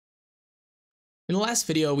In the last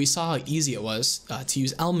video, we saw how easy it was to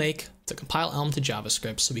use Elm make to compile Elm to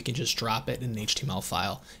JavaScript so we can just drop it in an HTML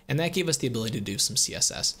file, and that gave us the ability to do some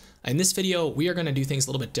CSS. In this video, we are going to do things a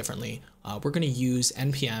little bit differently. We're going to use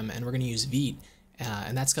NPM and we're going to use Vite,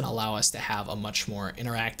 and that's going to allow us to have a much more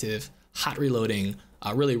interactive, hot reloading,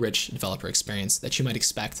 really rich developer experience that you might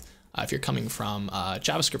expect if you're coming from a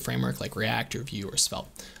JavaScript framework like React or Vue or Svelte.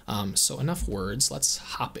 So enough words, let's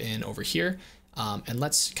hop in over here. And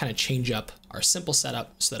let's kind of change up our simple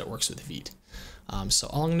setup so that it works with Vite. So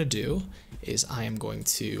all I'm going to do is I am going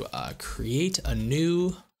to create a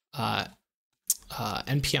new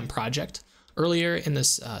NPM project. Earlier in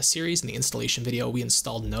this series, in the installation video, we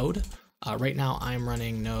installed Node. Right now I'm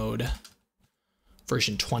running Node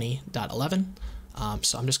version 20.11.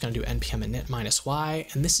 So I'm just going to do npm init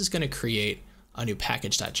 -y, and this is going to create a new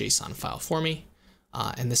package.json file for me.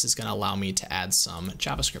 And this is going to allow me to add some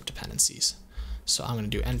JavaScript dependencies. So I'm going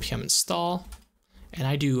to do npm install, and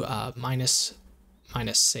I do minus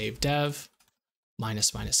save dev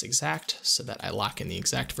minus exact so that I lock in the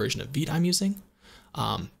exact version of Vite I'm using.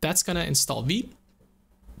 That's going to install Vite.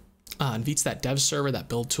 And Vite's that dev server, that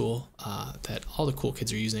build tool that all the cool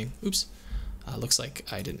kids are using. Oops, looks like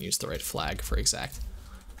I didn't use the right flag for exact.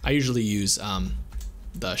 I usually use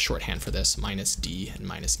the shorthand for this, -d and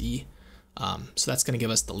 -e. So that's going to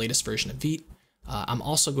give us the latest version of Vite. I'm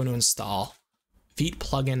also going to install Vite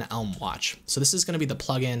plugin Elm Watch. So this is going to be the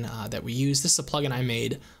plugin that we use. This is a plugin I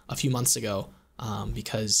made a few months ago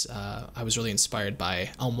because I was really inspired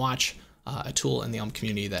by Elm Watch, a tool in the Elm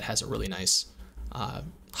community that has a really nice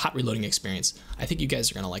hot reloading experience. I think you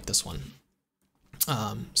guys are going to like this one.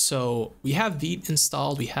 So we have Vite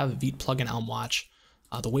installed. We have Vite plugin Elm Watch.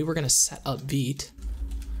 The way we're going to set up Vite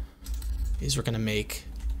is we're going to make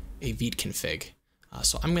a Vite config.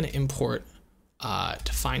 So I'm going to import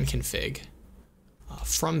define config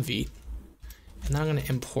from Vite, and then I'm going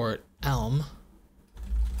to import Elm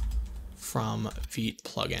from Vite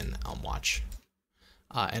plugin Elm Watch.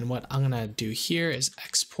 And what I'm going to do here is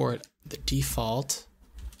export the default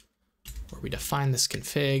where we define this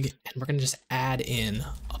config, and we're going to just add in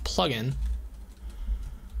a plugin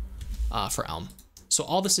for Elm. So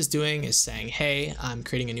all this is doing is saying, hey, I'm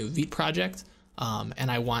creating a new Vite project, and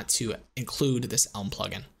I want to include this Elm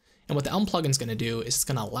plugin. And what the Elm plugin is going to do is it's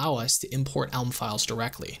going to allow us to import Elm files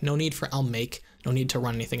directly. No need for Elm make, no need to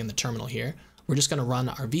run anything in the terminal here. We're just going to run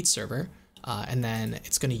our Vite server, and then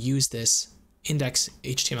it's going to use this index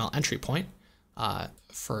HTML entry point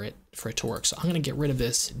for it to work. So I'm going to get rid of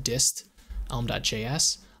this dist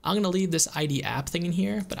elm.js. I'm going to leave this ID app thing in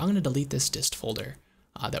here, but I'm going to delete this dist folder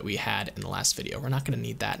that we had in the last video. We're not going to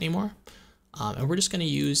need that anymore. And we're just going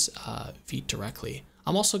to use Vite directly.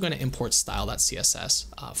 I'm also going to import style.css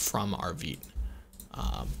from our Vite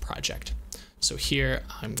project. So here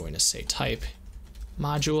I'm going to say type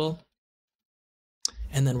module,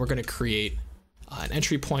 and then we're going to create an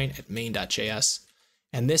entry point at main.js.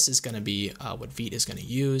 And this is going to be what Vite is going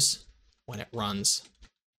to use when it runs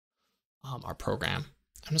our program.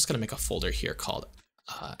 I'm just going to make a folder here called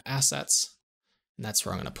assets, and that's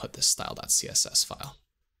where I'm going to put this style.css file.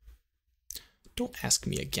 Don't ask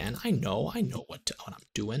me again. I know what I'm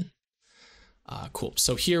doing. Cool.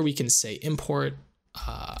 So here we can say import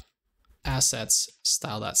assets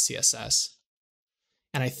style.css.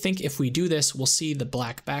 And I think if we do this, we'll see the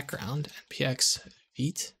black background, npx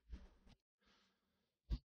Vite.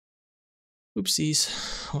 Oopsies,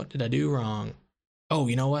 what did I do wrong? Oh,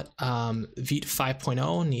 you know what? Vite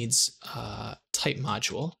 5.0 needs type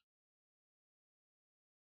module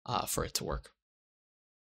for it to work.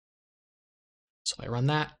 So I run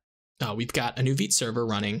that. We've got a new Vite server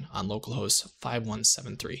running on localhost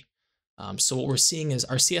 5173. So what we're seeing is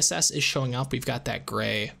our CSS is showing up. We've got that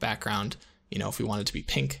gray background. You know, if we want it to be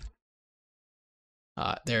pink,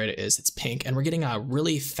 there it is. It's pink, and we're getting a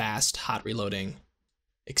really fast hot reloading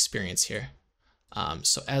experience here.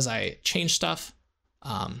 So as I change stuff,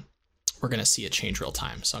 we're going to see it change real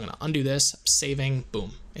time. So I'm going to undo this, I'm saving,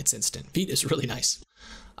 boom, it's instant. Vite is really nice.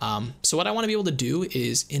 So what I want to be able to do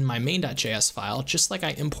is in my main.js file, just like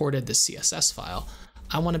I imported the CSS file,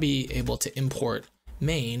 I want to be able to import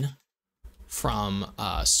main from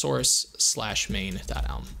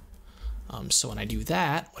source/main.elm. So when I do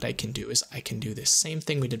that, what I can do is I can do the same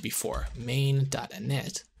thing we did before,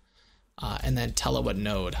 main.init, and then tell it what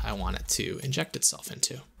node I want it to inject itself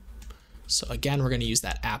into. So again, we're going to use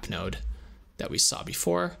that app node that we saw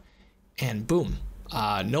before, and boom,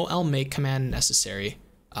 no Elm make command necessary.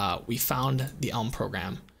 We found the Elm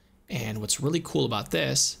program, and what's really cool about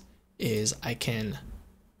this is I can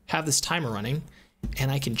have this timer running, and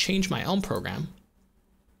I can change my Elm program,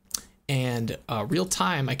 And real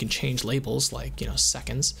time, I can change labels like,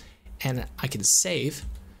 seconds, and I can save,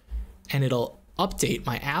 and it'll update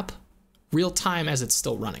my app real time as it's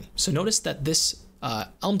still running. So notice that this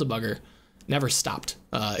Elm debugger never stopped.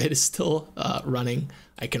 It is still running.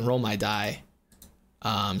 I can roll my die.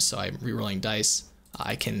 So I'm re-rolling dice.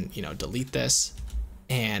 I can, delete this,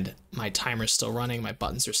 and my timer's still running. My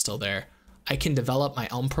buttons are still there. I can develop my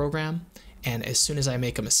Elm program, and as soon as I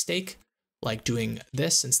make a mistake, like doing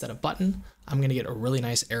this instead of button, I'm gonna get a really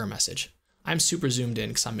nice error message. I'm super zoomed in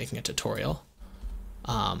because I'm making a tutorial,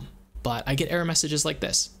 but I get error messages like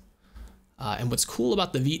this. And what's cool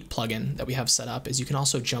about the Vite plugin that we have set up is you can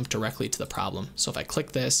also jump directly to the problem. So if I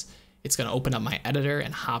click this, it's gonna open up my editor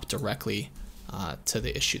and hop directly to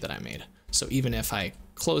the issue that I made. So even if I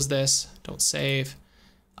close this, don't save,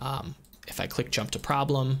 if I click jump to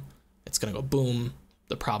problem, it's gonna go boom,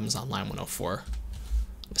 the problem's on line 104.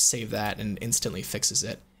 Save that and instantly fixes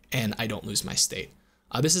it, and I don't lose my state.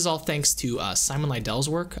 This is all thanks to Simon Lidell's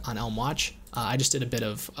work on Elm Watch. I just did a bit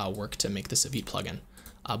of work to make this a Vite plugin,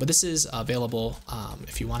 but this is available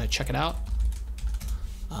if you want to check it out.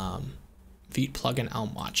 Vite plugin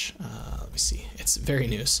Elm Watch. Let me see. It's very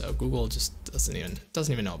new, so Google just doesn't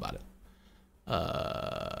even know about it.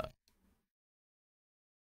 I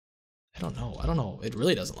don't know. It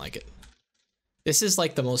really doesn't like it. This is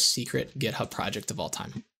like the most secret GitHub project of all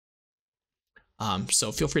time.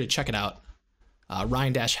 So feel free to check it out.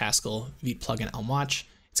 Ryan-Haskell, Vite plugin Elm Watch.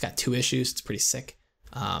 It's got 2 issues. It's pretty sick.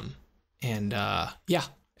 Yeah,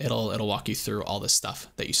 it'll walk you through all this stuff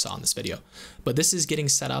that you saw in this video. But this is getting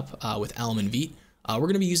set up with Elm and Vite. We're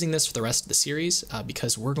going to be using this for the rest of the series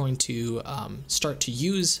because we're going to start to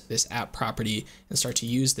use this app property and start to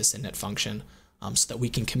use this init function so that we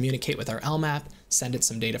can communicate with our Elm app, send it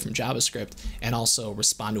some data from JavaScript, and also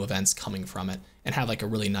respond to events coming from it, and have like a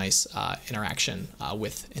really nice interaction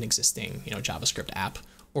with an existing JavaScript app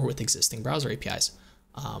or with existing browser APIs.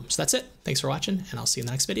 So that's it. Thanks for watching, and I'll see you in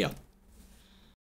the next video.